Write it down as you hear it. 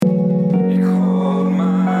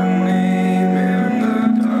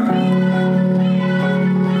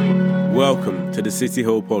to the City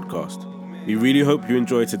Hill podcast. We really hope you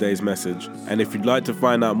enjoyed today's message, and if you'd like to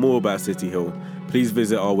find out more about City Hill, please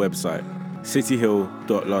visit our website,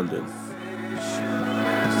 cityhill.london.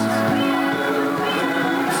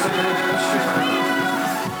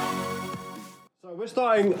 So we're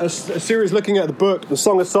starting a series looking at the book, The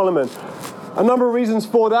Song of Solomon. A number of reasons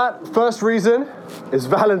for that. First reason is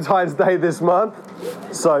Valentine's Day this month.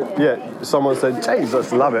 So, yeah, someone said,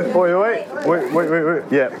 Jesus, love it. Wait.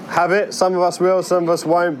 Yeah, have it. Some of us will, some of us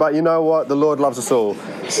won't, but you know what? The Lord loves us all.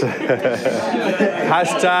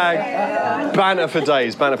 Hashtag banter for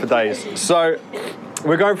days. So,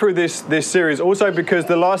 we're going through this series also because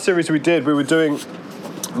the last series we did, we were doing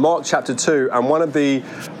Mark chapter 2, and one of the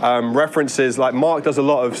references, like Mark does a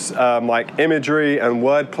lot of like imagery and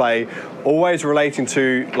wordplay, always relating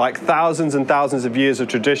to like thousands and thousands of years of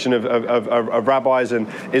tradition of rabbis and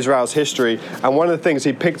Israel's history. And one of the things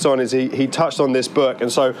he picked on is he touched on this book. And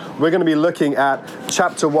so we're going to be looking at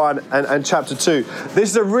chapter 1 and chapter 2.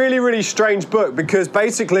 This is a really, really strange book because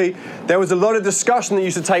basically there was a lot of discussion that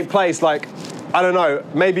used to take place, like, I don't know,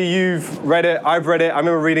 maybe you've read it, I've read it, I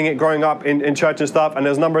remember reading it growing up in church and stuff, and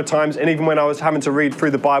there's a number of times, and even when I was having to read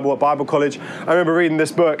through the Bible at Bible college, I remember reading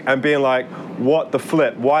this book and being like, what the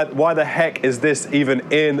flip? Why the heck is this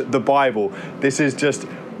even in the Bible? This is just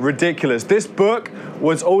ridiculous. This book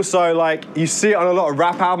was also like, you see it on a lot of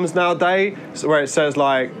rap albums nowadays, where it says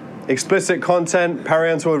like, explicit content,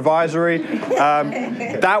 parental advisory.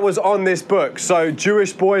 That was on this book. So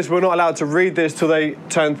Jewish boys were not allowed to read this till they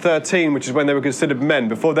turned 13, which is when they were considered men.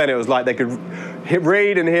 Before then, it was like they could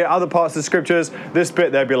read and hear other parts of the scriptures. This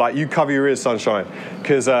bit, they'd be like, you cover your ears, sunshine,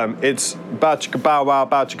 because it's bow chicka bow wow,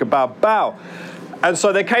 bow chicka bow bow. And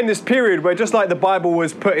so there came this period where just like the Bible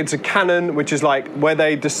was put into canon, which is like where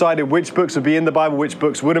they decided which books would be in the Bible, which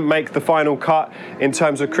books wouldn't make the final cut in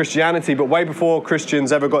terms of Christianity. But way before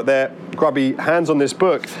Christians ever got their grubby hands on this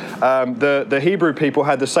book, the Hebrew people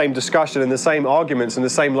had the same discussion and the same arguments and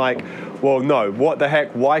the same like, well, no, what the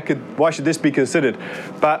heck? Why should this be considered?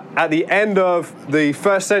 But at the end of the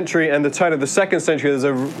first century and the turn of the second century, there's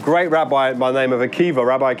a great rabbi by the name of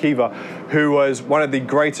Rabbi Akiva, who was one of the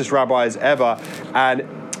greatest rabbis ever. And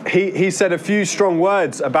he said a few strong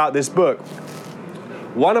words about this book.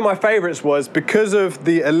 One of my favorites was because of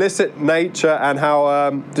the illicit nature and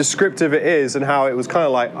how descriptive it is and how it was kind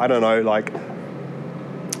of like, I don't know, like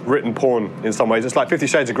written porn in some ways. It's like 50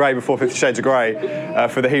 Shades of Grey before 50 Shades of Grey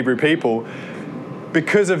for the Hebrew people.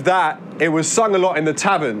 Because of that, it was sung a lot in the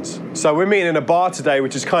taverns. So we're meeting in a bar today,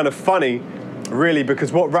 which is kind of funny, really,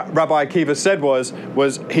 because what Rabbi Akiva said was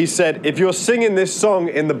he said, if you're singing this song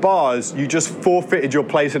in the bars, you just forfeited your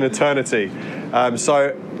place in eternity.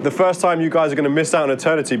 So the first time you guys are going to miss out on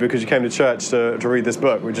eternity because you came to church to read this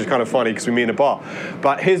book, which is kind of funny because we meet in a bar.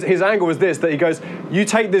 But his angle was this, that he goes, you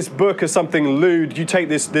take this book as something lewd, you take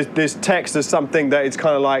this text as something that it's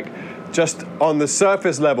kind of like just on the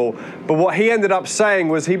surface level. But what he ended up saying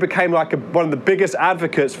was he became like one of the biggest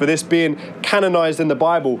advocates for this being canonized in the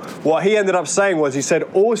Bible. What he ended up saying was, he said,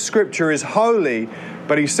 all scripture is holy,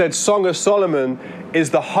 but he said Song of Solomon is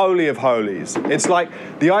the holy of holies. It's like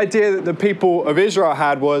the idea that the people of Israel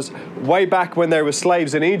had was way back when they were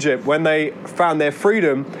slaves in Egypt, when they found their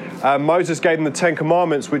freedom, Moses gave them the 10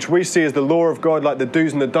 Commandments, which we see as the law of God, like the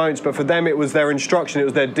do's and the don'ts. But for them, it was their instruction. It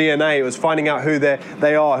was their DNA. It was finding out who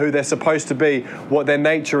they are, who they're supposed to be, what their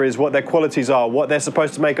nature is, what their qualities are, what they're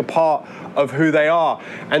supposed to make a part of who they are.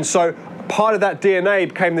 And so part of that DNA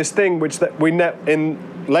became this thing which that we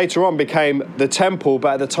later on became the temple,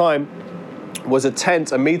 but at the time was a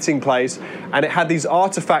tent, a meeting place, and it had these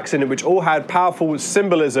artifacts in it which all had powerful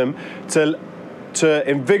symbolism to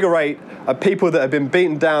invigorate a people that had been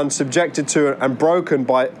beaten down, subjected to and broken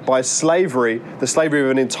by slavery, the slavery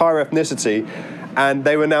of an entire ethnicity, and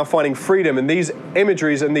they were now finding freedom. And these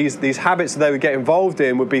imageries and these habits that they would get involved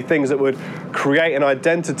in would be things that would create an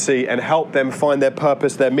identity and help them find their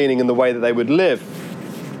purpose, their meaning, in the way that they would live.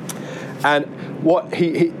 And what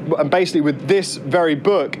and basically with this very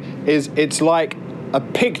book it's like a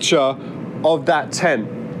picture of that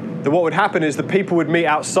tent. That what would happen is the people would meet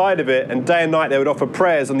outside of it, and day and night they would offer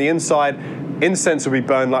prayers. On the inside, incense would be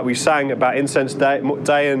burned, like we sang about incense day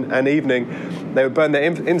and evening. They would burn their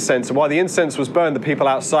incense, and while the incense was burned, the people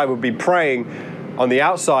outside would be praying on the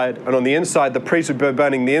outside, and on the inside, the priest would be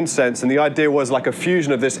burning the incense. And the idea was like a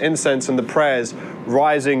fusion of this incense and the prayers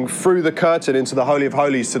rising through the curtain into the Holy of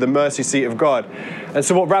Holies to the mercy seat of God. And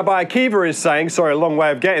so what Rabbi Akiva is saying, sorry, a long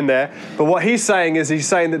way of getting there, but what he's saying is he's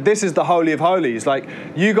saying that this is the Holy of Holies. Like,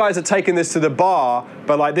 you guys are taking this to the bar,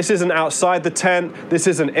 but like, this isn't outside the tent, this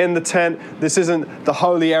isn't in the tent, this isn't the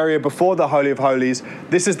holy area before the Holy of Holies.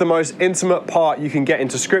 This is the most intimate part you can get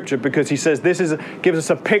into Scripture, because he says this gives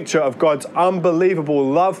us a picture of God's unbelievable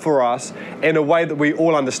love for us in a way that we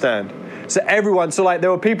all understand. So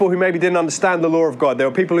there were people who maybe didn't understand the law of God. There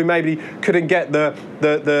were people who maybe couldn't get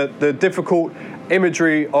the difficult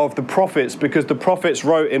imagery of the prophets, because the prophets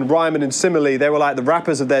wrote in rhyme and in simile. They were like the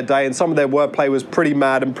rappers of their day, and some of their wordplay was pretty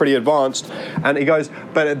mad and pretty advanced. And he goes,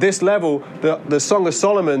 but at this level, the Song of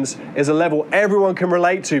Solomon's is a level everyone can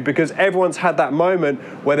relate to, because everyone's had that moment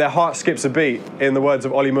where their heart skips a beat, in the words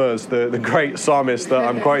of Ollie Murs, the great psalmist that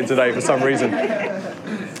I'm quoting today for some reason.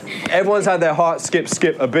 Everyone's had their heart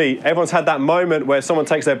skip a beat. Everyone's had that moment where someone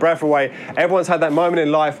takes their breath away. Everyone's had that moment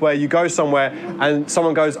in life where you go somewhere and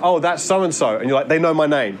someone goes, oh, that's so-and-so. And you're like, they know my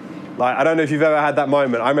name. Like, I don't know if you've ever had that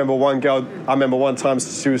moment. I remember one time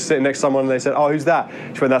she was sitting next to someone and they said, oh, who's that?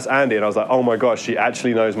 She went, that's Andy. And I was like, oh my gosh, she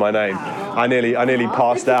actually knows my name. I nearly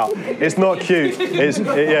passed out. It's not cute.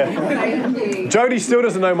 Yeah. Jodie still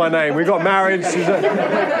doesn't know my name. We got married.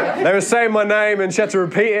 They were saying my name and she had to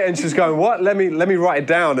repeat it, and she's going, what? Let me write it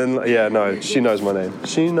down. And yeah, no, she knows my name.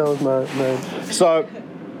 She knows my name. So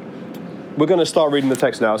we're going to start reading the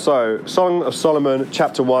text now. So, Song of Solomon,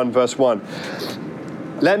 chapter 1, verse 1.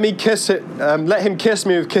 Let him kiss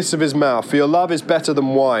me with kiss of his mouth, for your love is better than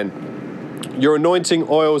wine. Your anointing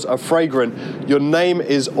oils are fragrant. Your name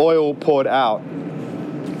is oil poured out.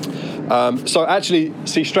 So actually,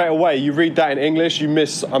 see, straight away, you read that in English, you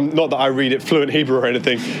miss, not that I read it fluent Hebrew or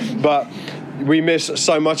anything, but we miss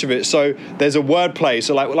so much of it. So there's a word play.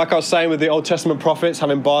 So like I was saying with the Old Testament prophets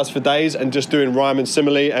having bars for days and just doing rhyme and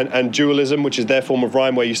simile and dualism, which is their form of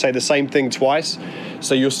rhyme, where you say the same thing twice.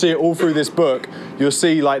 So you'll see it all through this book. You'll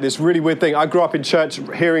see like this really weird thing. I grew up in church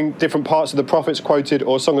hearing different parts of the prophets quoted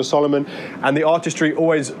or Song of Solomon, and the artistry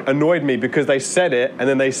always annoyed me because they said it and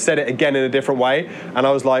then they said it again in a different way. And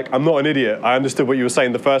I was like, I'm not an idiot. I understood what you were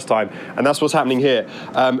saying the first time. And that's what's happening here,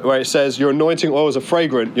 where it says, your anointing oils are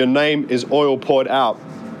fragrant. Your name is oil poured out.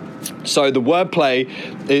 So the wordplay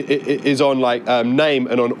is on like name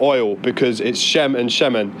and on oil, because it's Shem and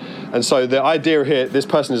Shemen. And so the idea here, this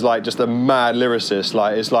person is like just a mad lyricist.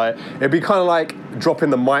 Like, it's like, it'd be kind of like dropping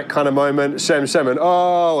the mic kind of moment. Shem, Shemen,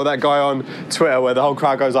 oh, or that guy on Twitter where the whole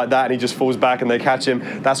crowd goes like that and he just falls back and they catch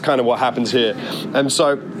him. That's kind of what happens here. And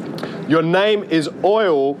so your name is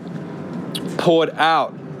oil poured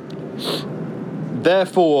out.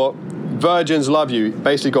 Therefore, virgins love you.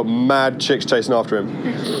 Basically got mad chicks chasing after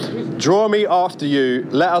him. Draw me after you,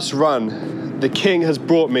 let us run. The king has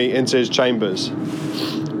brought me into his chambers.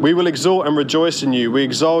 We will exalt and rejoice in you. We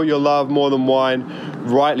exalt your love more than wine.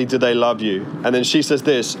 Rightly do they love you. And then she says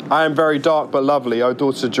this, I am very dark but lovely, O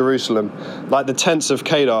daughter of Jerusalem, like the tents of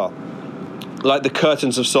Kedar, like the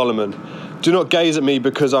curtains of Solomon. Do not gaze at me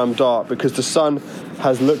because I am dark, because the sun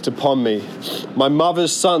has looked upon me. My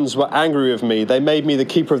mother's sons were angry with me. They made me the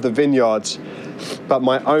keeper of the vineyards, but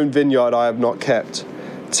my own vineyard I have not kept.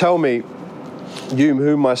 Tell me, you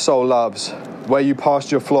whom my soul loves, where you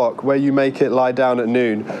pasture your flock, where you make it lie down at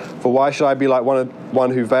noon. For why should I be like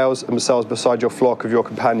one who veils themselves beside your flock of your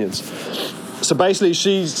companions? So basically,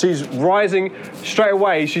 she's rising straight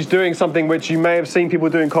away. She's doing something which you may have seen people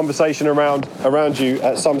doing conversation around you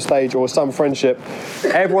at some stage or some friendship.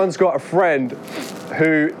 Everyone's got a friend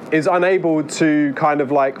who is unable to kind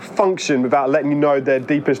of like function without letting you know their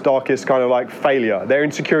deepest, darkest kind of like failure, their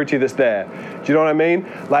insecurity that's there. Do you know what I mean?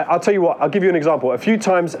 Like, I'll tell you what, I'll give you an example. A few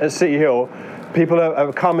times at City Hill, people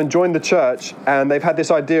have come and joined the church and they've had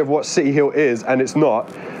this idea of what City Hill is, and it's not.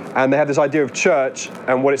 And they have this idea of church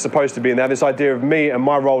and what it's supposed to be. And they have this idea of me and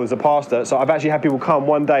my role as a pastor. So I've actually had people come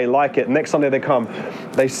one day, like it. Next Sunday they come,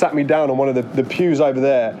 they sat me down on one of the pews over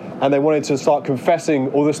there, and they wanted to start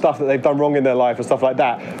confessing all the stuff that they've done wrong in their life and stuff like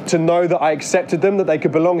that, to know that I accepted them, that they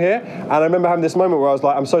could belong here. And I remember having this moment where I was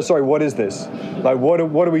like, I'm so sorry, what is this? Like, what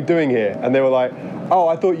are we doing here? And they were like, oh,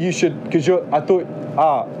 I thought you should, because I thought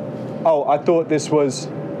this was...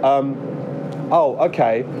 oh,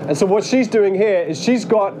 okay. And so what she's doing here is she's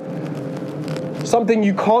got something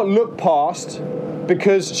you can't look past,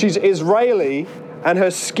 because she's Israeli and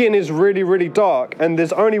her skin is really, really dark. And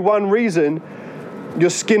there's only one reason your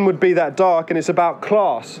skin would be that dark, and it's about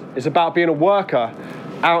class. It's about being a worker.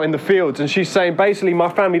 out in the fields. And she's saying, basically, my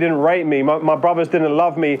family didn't rate me. My brothers didn't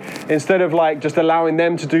love me. Instead of like just allowing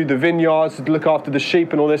them to do the vineyards, to look after the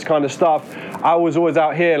sheep and all this kind of stuff, I was always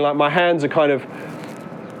out here. And like my hands are kind of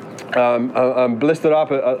blistered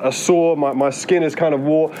up, a sore, my skin is kind of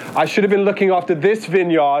raw. I should have been looking after this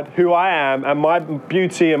vineyard, who I am, and my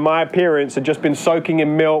beauty and my appearance had just been soaking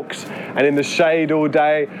in milks and in the shade all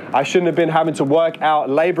day. I shouldn't have been having to work out,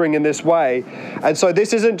 laboring in this way. And so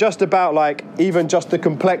this isn't just about like even just the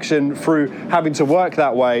complexion through having to work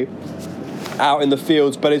that way out in the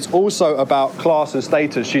fields, but it's also about class and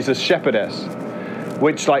status. She's a shepherdess,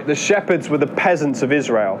 which like the shepherds were the peasants of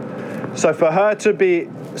Israel. So for her to be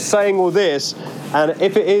saying all this, and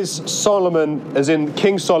if it is Solomon, as in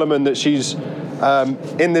King Solomon, that she's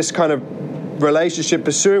in this kind of relationship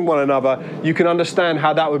pursuing one another, you can understand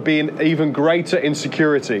how that would be an even greater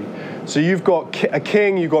insecurity. So you've got a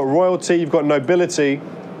king, you've got royalty, you've got nobility,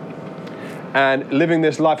 and living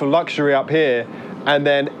this life of luxury up here, and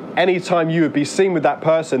then anytime you would be seen with that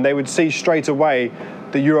person, they would see straight away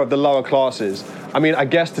that you're of the lower classes. I mean, I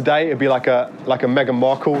guess today it'd be like a Meghan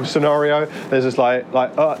Markle scenario. There's just like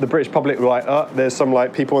the British public were like, there's some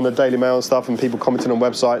like people on the Daily Mail and stuff, and people commenting on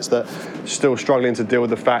websites that are still struggling to deal with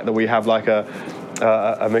the fact that we have like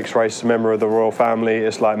a mixed race member of the royal family.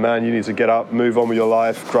 It's like, man, you need to get up, move on with your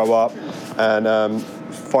life, grow up, and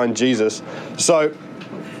find Jesus. So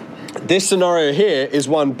this scenario here is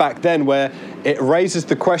one back then where it raises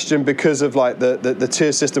the question because of like the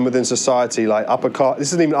tier system within society, like upper class. This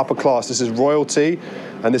isn't even upper class. This is royalty,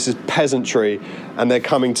 and this is peasantry, and they're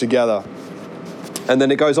coming together. And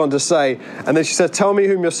then it goes on to say, and then she says, "Tell me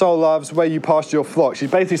whom your soul loves, where you pasture your flock."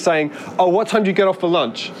 She's basically saying, "Oh, what time do you get off for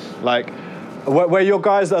lunch? Like, where your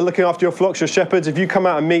guys that are looking after your flocks, your shepherds, if you come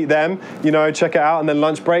out and meet them, you know, check it out, and then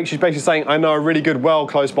lunch break." She's basically saying, "I know a really good well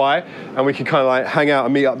close by, and we can kind of like hang out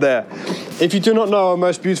and meet up there. If you do not know, are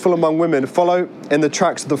most beautiful among women, follow in the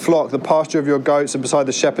tracks of the flock, the pasture of your goats, and beside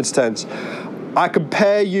the shepherd's tents. I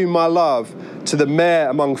compare you, my love, to the mare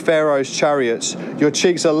among Pharaoh's chariots. Your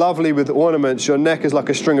cheeks are lovely with ornaments. Your neck is like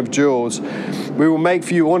a string of jewels. We will make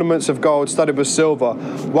for you ornaments of gold studded with silver."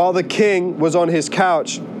 While the king was on his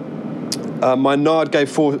couch, my nard gave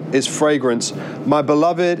forth its fragrance. My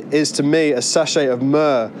beloved is to me a sachet of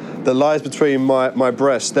myrrh that lies between my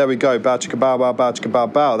breasts. There we go. Bow chicka bow bow bow chicka bow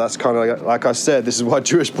bow. That's kind of like I said, this is why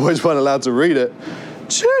Jewish boys weren't allowed to read it.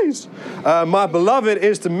 Jeez. My beloved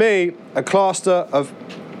is to me a cluster of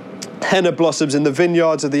henna blossoms in the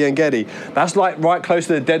vineyards of the En-Gedi. That's like right close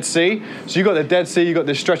to the Dead Sea. So you've got the Dead Sea, you've got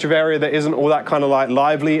this stretch of area that isn't all that kind of like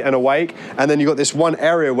lively and awake. And then you've got this one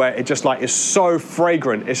area where it just like is so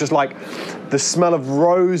fragrant. It's just like the smell of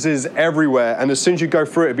roses everywhere. And as soon as you go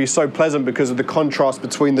through it, it'd be so pleasant because of the contrast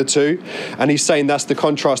between the two. And he's saying that's the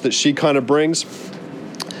contrast that she kind of brings.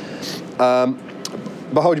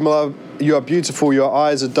 Behold, my love, you are beautiful, your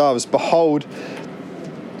eyes are doves. Behold,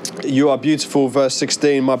 you are beautiful, verse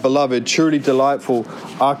 16, my beloved, truly delightful.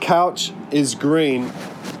 Our couch is green.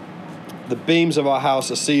 The beams of our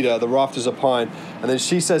house are cedar, the rafters are pine. And then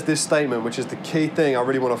she says this statement, which is the key thing I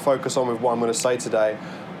really want to focus on with what I'm going to say today.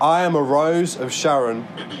 I am a rose of Sharon,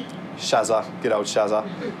 Shazza, good old Shazza,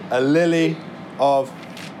 a lily of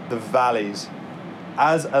the valleys.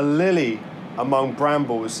 As a lily among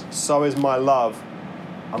brambles, so is my love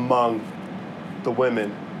among the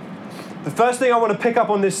women. The first thing I want to pick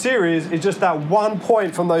up on this series is just that one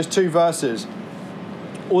point from those two verses.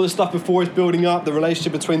 All the stuff before is building up, the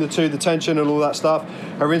relationship between the two, the tension and all that stuff.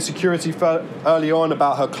 Her insecurity felt early on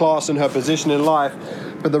about her class and her position in life.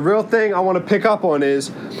 But the real thing I want to pick up on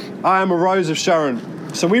is, I am a rose of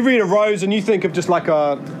Sharon. So we read a rose and you think of just like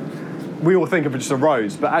we all think of it just a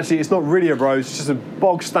rose. But actually it's not really a rose, it's just a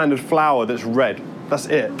bog standard flower that's red. That's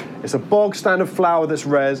it. It's a bog standard flower that's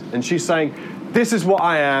red. And she's saying, this is what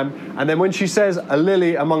I am. And then when she says a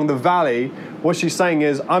lily among the valley, what she's saying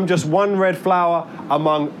is, I'm just one red flower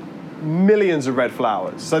among millions of red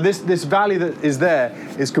flowers. So this valley that is there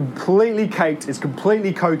is completely caked, it's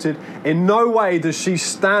completely coated. In no way does she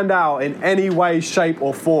stand out in any way, shape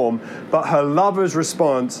or form. But her lover's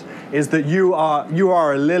response is that you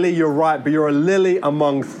are a lily, you're right, but you're a lily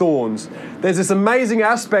among thorns. There's this amazing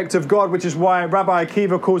aspect of God, which is why Rabbi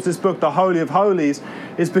Akiva calls this book the Holy of Holies,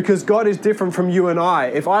 is because God is different from you and I.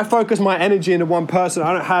 If I focus my energy into one person,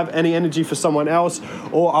 I don't have any energy for someone else,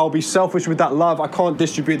 or I'll be selfish with that love. I can't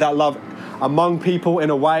distribute that love among people in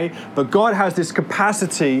a way. But God has this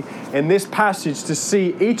capacity in this passage to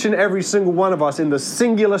see each and every single one of us in the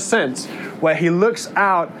singular sense, where he looks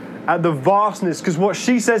out at the vastness, because what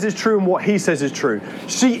she says is true and what he says is true.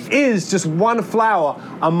 She is just one flower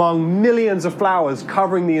among millions of flowers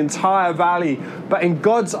covering the entire valley. But in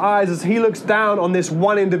God's eyes, as he looks down on this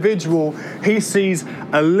one individual, he sees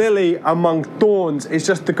a lily among thorns. It's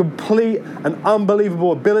just the complete and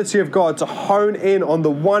unbelievable ability of God to hone in on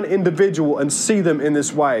the one individual and see them in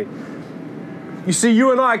this way. You see,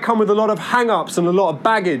 you and I come with a lot of hang-ups and a lot of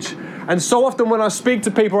baggage. And so often when I speak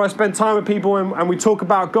to people, I spend time with people and we talk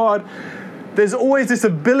about God, there's always this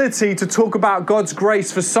ability to talk about God's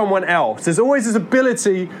grace for someone else. There's always this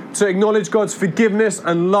ability to acknowledge God's forgiveness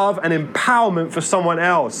and love and empowerment for someone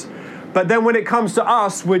else. But then when it comes to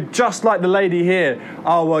us, we're just like the lady here.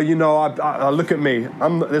 Oh, well, you know, I look at me.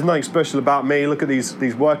 There's nothing special about me. Look at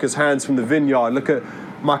these workers' hands from the vineyard. Look at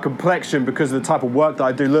my complexion because of the type of work that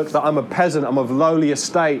I do. Look, that I'm a peasant. I'm of lowly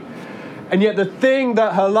estate. And yet the thing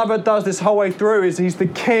that her lover does this whole way through is he's the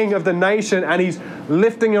king of the nation and he's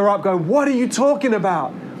lifting her up going, what are you talking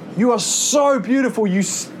about? You are so beautiful. You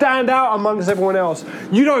stand out amongst everyone else.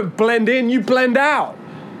 You don't blend in, you blend out.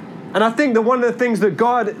 And I think that one of the things that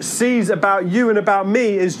God sees about you and about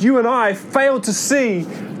me is you and I fail to see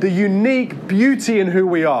the unique beauty in who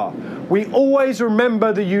we are. We always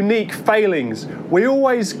remember the unique failings. We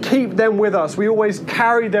always keep them with us. We always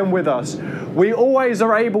carry them with us. We always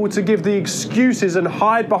are able to give the excuses and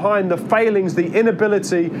hide behind the failings, the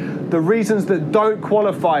inability, the reasons that don't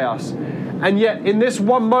qualify us. And yet, in this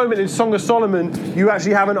one moment in Song of Solomon, you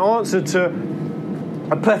actually have an answer to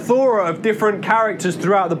a plethora of different characters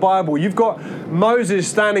throughout the Bible. You've got Moses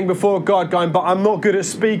standing before God going, but I'm not good at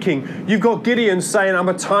speaking. You've got Gideon saying, I'm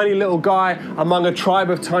a tiny little guy among a tribe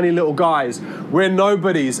of tiny little guys. We're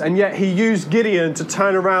nobodies. And yet he used Gideon to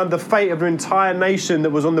turn around the fate of an entire nation that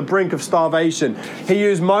was on the brink of starvation. He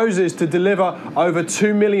used Moses to deliver over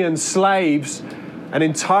 2 million slaves, an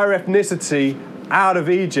entire ethnicity out of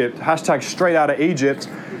Egypt, hashtag straight out of Egypt.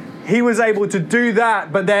 He was able to do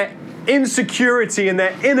that, but their insecurity and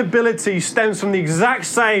their inability stems from the exact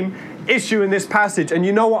same issue in this passage. And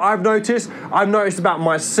you know what I've noticed? I've noticed about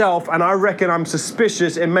myself, and I reckon I'm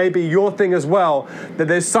suspicious, it may be your thing as well, that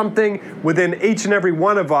there's something within each and every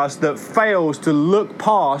one of us that fails to look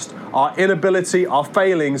past our inability, our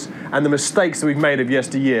failings, and the mistakes that we've made of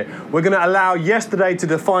yesteryear. We're going to allow yesterday to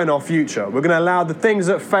define our future. We're going to allow the things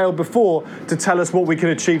that failed before to tell us what we can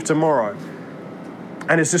achieve tomorrow.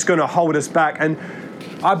 And it's just going to hold us back. And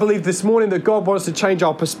I believe this morning that God wants to change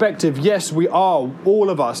our perspective. Yes, we are, all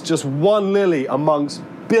of us, just one lily amongst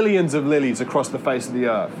billions of lilies across the face of the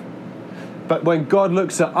earth. But when God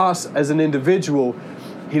looks at us as an individual,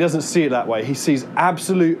 he doesn't see it that way. He sees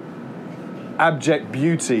absolute, abject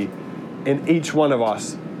beauty in each one of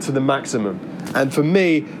us to the maximum. And for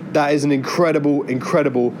me, that is an incredible,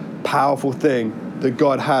 incredible, powerful thing that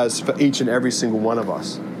God has for each and every single one of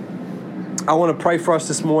us. I want to pray for us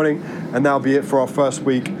this morning, and that'll be it for our first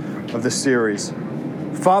week of this series.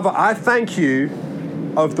 Father, I thank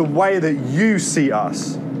you of the way that you see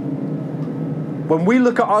us. When we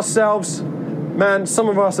look at ourselves, man, some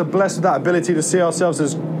of us are blessed with that ability to see ourselves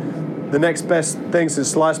as the next best thing since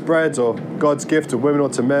sliced breads or God's gift to women or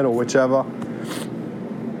to men or whichever.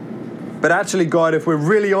 But actually, God, if we're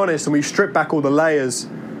really honest and we strip back all the layers,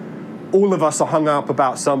 all of us are hung up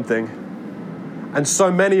about something. And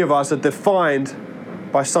so many of us are defined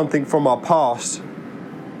by something from our past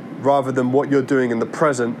rather than what you're doing in the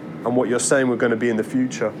present and what you're saying we're going to be in the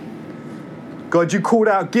future. God, you called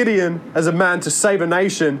out Gideon as a man to save a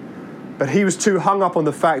nation, but he was too hung up on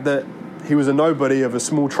the fact that he was a nobody of a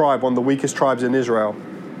small tribe, one of the weakest tribes in Israel.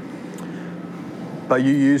 But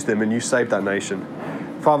you used him and you saved that nation.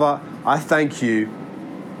 Father, I thank you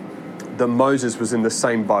that Moses was in the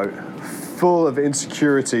same boat, full of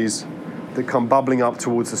insecurities that come bubbling up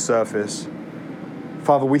towards the surface.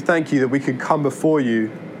 Father, we thank you that we can come before you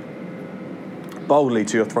boldly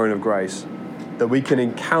to your throne of grace, that we can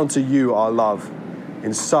encounter you, our love,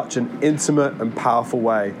 in such an intimate and powerful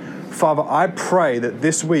way. Father, I pray that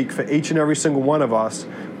this week for each and every single one of us,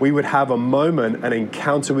 we would have a moment, an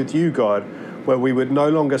encounter with you, God, where we would no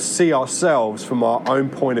longer see ourselves from our own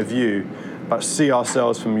point of view, but see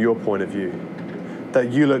ourselves from your point of view.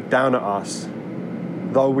 That you look down at us.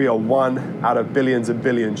 Though we are one out of billions and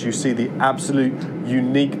billions, you see the absolute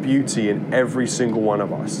unique beauty in every single one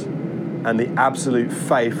of us and the absolute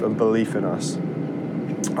faith and belief in us.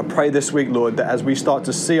 I pray this week, Lord, that as we start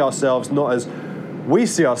to see ourselves, not as we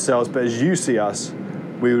see ourselves, but as you see us,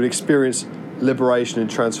 we would experience liberation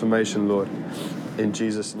and transformation, Lord, in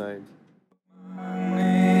Jesus' name.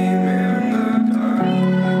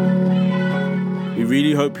 We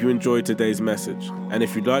really hope you enjoyed today's message, and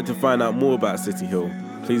if you'd like to find out more about City Hill,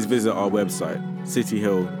 please visit our website,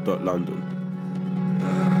 cityhill.london.